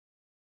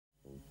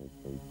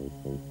The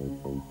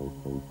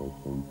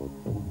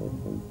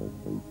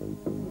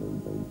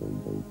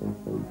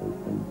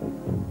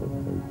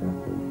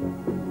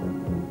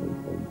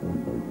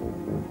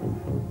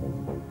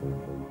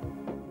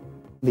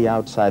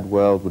outside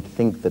world would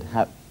think that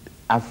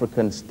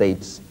African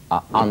states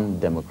are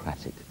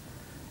undemocratic,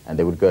 and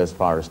they would go as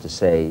far as to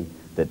say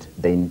that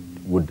they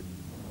would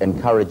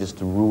encourage us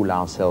to rule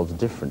ourselves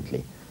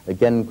differently.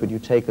 Again, could you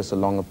take us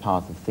along a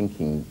path of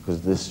thinking,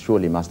 because this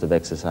surely must have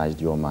exercised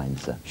your mind,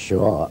 sir?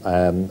 Sure.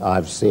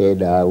 I've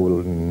said I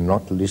will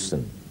not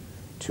listen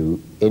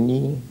to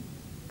any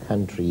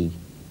country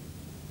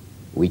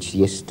which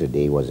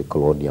yesterday was a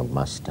colonial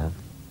master.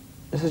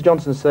 Mrs.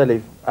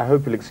 Johnson-Sirleaf, I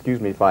hope you'll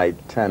excuse me if I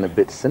turn a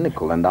bit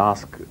cynical and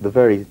ask the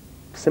very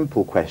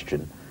simple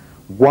question: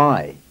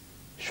 why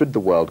should the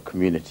world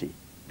community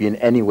be in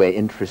any way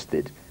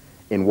interested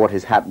in what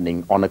is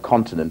happening on a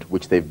continent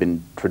which they've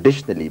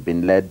traditionally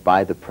been led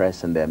by the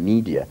press and their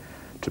media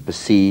to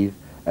perceive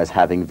as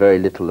having very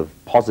little of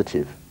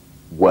positive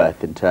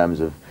worth in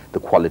terms of the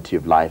quality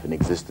of life and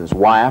existence?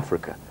 Why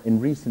Africa? In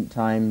recent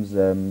times,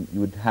 you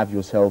would have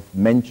yourself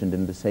mentioned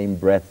in the same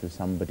breath as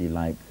somebody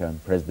like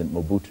President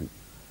Mobutu.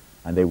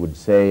 And they would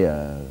say,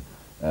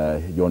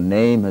 your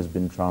name has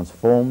been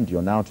transformed,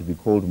 you're now to be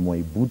called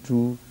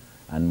Mobutu,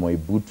 and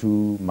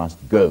Mobutu must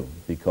go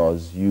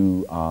because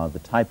you are the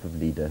type of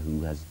leader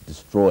who has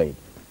destroyed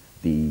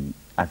the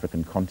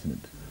African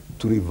continent.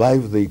 To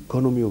revive the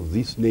economy of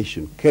this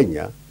nation,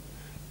 Kenya,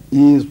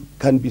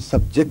 can be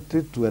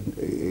subjected to a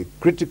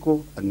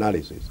critical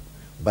analysis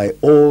by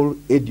all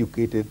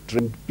educated,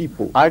 trained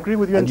people. I agree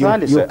with you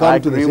entirely, sir. I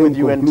agree with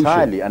you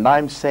entirely. And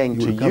I'm saying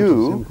to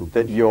you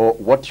that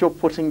what you're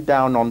putting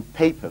down on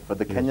paper for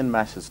the Kenyan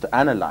masses to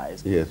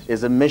analyze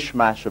is a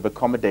mishmash of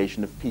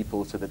accommodation of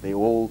people so that they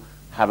all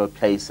have a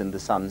place in the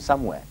sun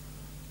somewhere.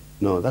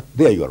 No,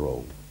 there you are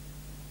wrong.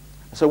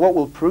 So what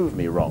will prove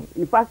me wrong?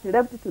 In fact,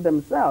 left to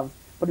themselves,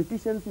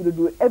 politicians will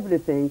do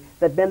everything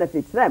that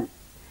benefits them,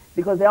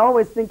 because they're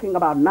always thinking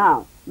about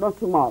now, not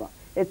tomorrow.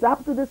 It's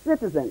up to the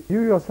citizens.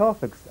 You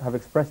yourself have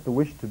expressed the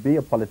wish to be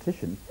a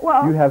politician.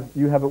 Well,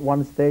 you have at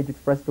one stage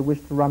expressed the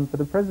wish to run for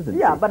the presidency.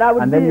 Yeah, but I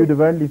would. And then you'd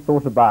have only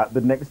thought about the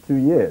next 2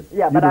 years.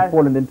 Yeah, you'd have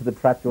fallen into the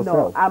trap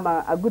yourself. No, I'm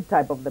a good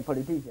type of the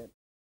politician.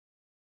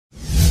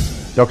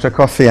 Dr.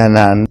 Kofi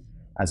Annan,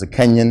 as a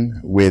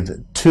Kenyan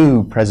with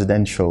 2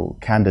 presidential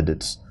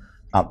candidates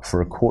up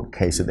for a court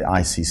case at the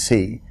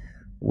ICC,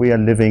 we are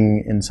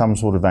living in some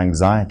sort of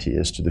anxiety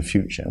as to the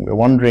future. And we're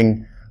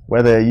wondering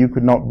whether you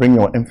could not bring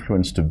your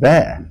influence to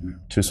bear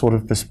to sort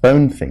of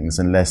postpone things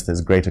unless there's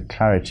greater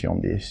clarity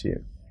on the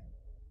issue.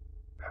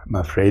 I'm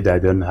afraid I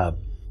don't have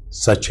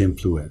such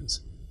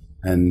influence.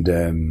 And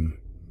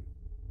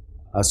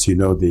as you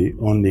know, the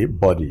only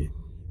body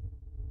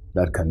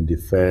that can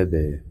defer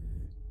a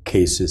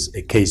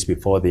case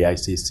before the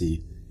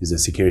ICC is the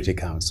Security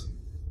Council.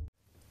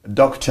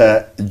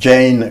 Dr.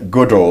 Jane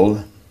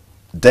Goodall,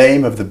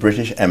 Dame of the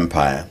British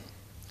Empire,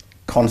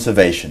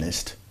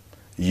 conservationist,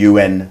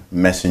 UN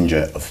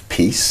Messenger of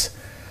Peace.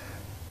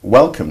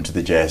 Welcome to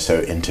the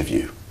JSO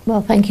interview.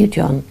 Well, thank you,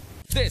 John.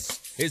 This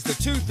is the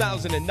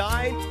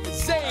 2009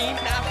 Zane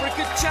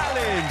Africa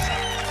Challenge.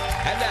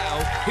 And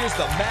now, here's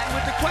the man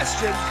with the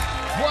question,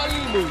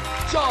 Mwalimu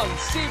John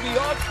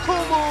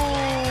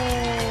Sibi-Okumu.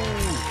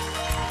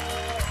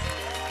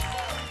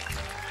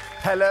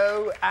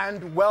 Hello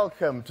and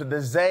welcome to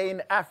the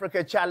Zane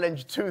Africa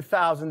Challenge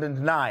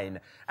 2009,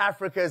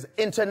 Africa's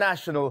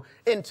international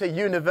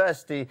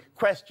inter-university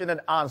question and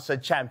answer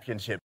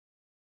championship.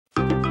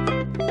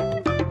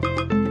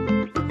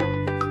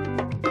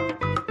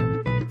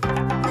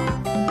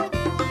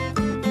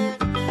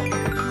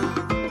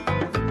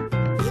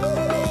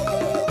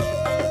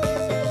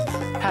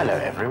 Hello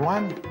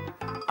everyone.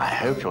 I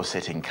hope you're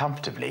sitting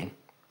comfortably.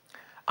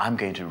 I'm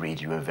going to read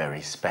you a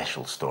very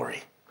special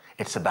story.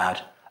 It's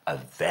about a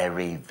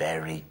very,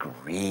 very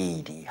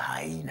greedy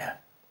hyena.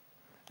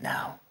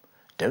 Now,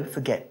 don't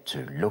forget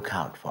to look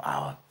out for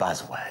our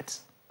buzzwords.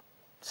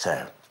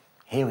 So,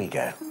 here we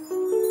go.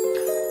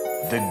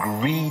 The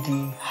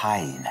greedy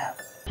hyena.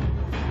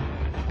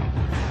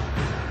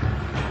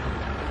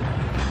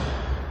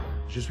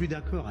 Je suis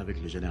d'accord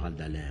avec le général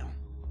Dallaire.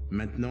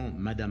 Maintenant,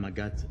 Madame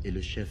Agathe est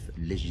le chef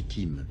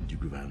légitime du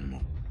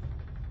gouvernement.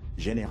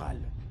 Général,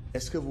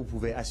 est-ce que vous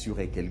pouvez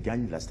assurer qu'elle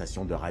gagne la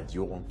station de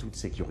radio en toute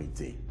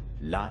sécurité?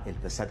 Là, elle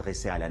peut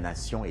s'adresser à la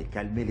nation et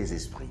calmer les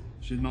esprits.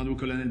 Je demande au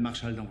colonel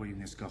Marshall d'envoyer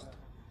une escorte.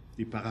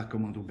 Des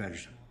paracommandos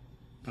belges,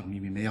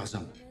 parmi mes meilleurs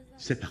hommes.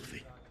 C'est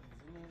parfait.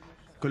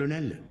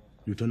 Colonel,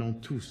 nous tenons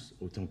tous,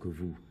 autant que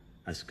vous,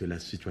 à ce que la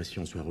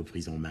situation soit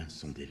reprise en main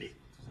sans délai.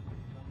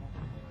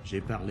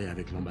 J'ai parlé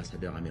avec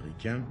l'ambassadeur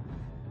américain.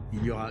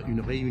 Il y aura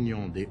une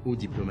réunion des hauts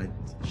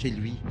diplomates chez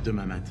lui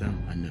demain matin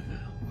à 9 h.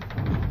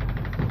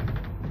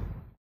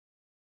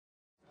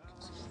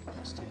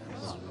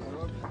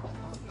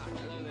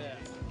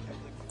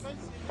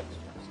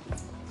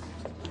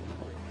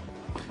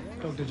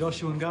 Dr.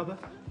 Joshua Ngaba,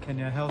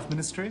 Kenya Health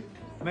Ministry.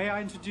 May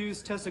I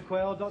introduce Tessa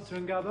Quayle, Dr.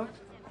 Ngaba,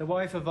 the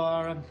wife of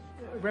our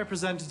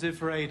representative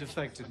for aid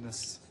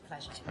effectiveness.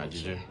 pleasure to How meet do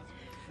you you. do?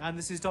 And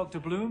this is Dr.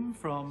 Bloom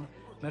from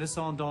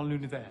Médecins dans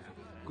l'Univers.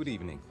 Good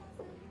evening.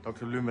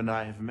 Dr. Bloom and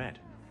I have met.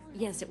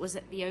 Yes, it was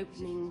at the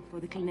opening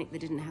for the clinic that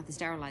didn't have the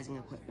sterilizing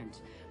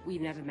equipment.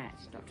 We've never met,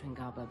 Dr.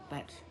 Ngaba,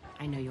 but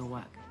I know your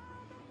work.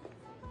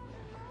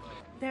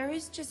 There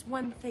is just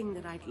one thing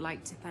that I'd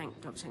like to thank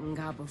Dr.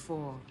 Ngaba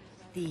for.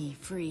 The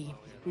free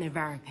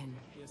Nevarapin.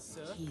 Yes,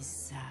 sir.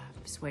 He's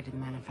persuaded the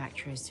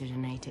manufacturers to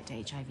donate it to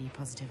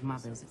HIV-positive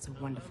mothers. It's a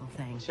wonderful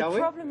thing. Shall the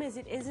we? problem is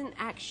it isn't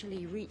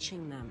actually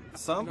reaching them.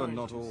 Some, but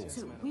not all.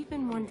 So we've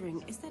been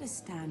wondering, is that a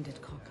standard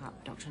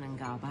cock-up, Dr.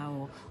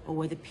 Ngaba, or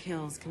were the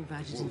pills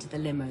converted into the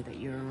limo that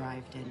you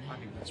arrived in? I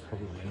think that's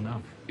probably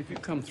enough. If you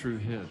come through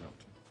here,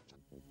 Doctor.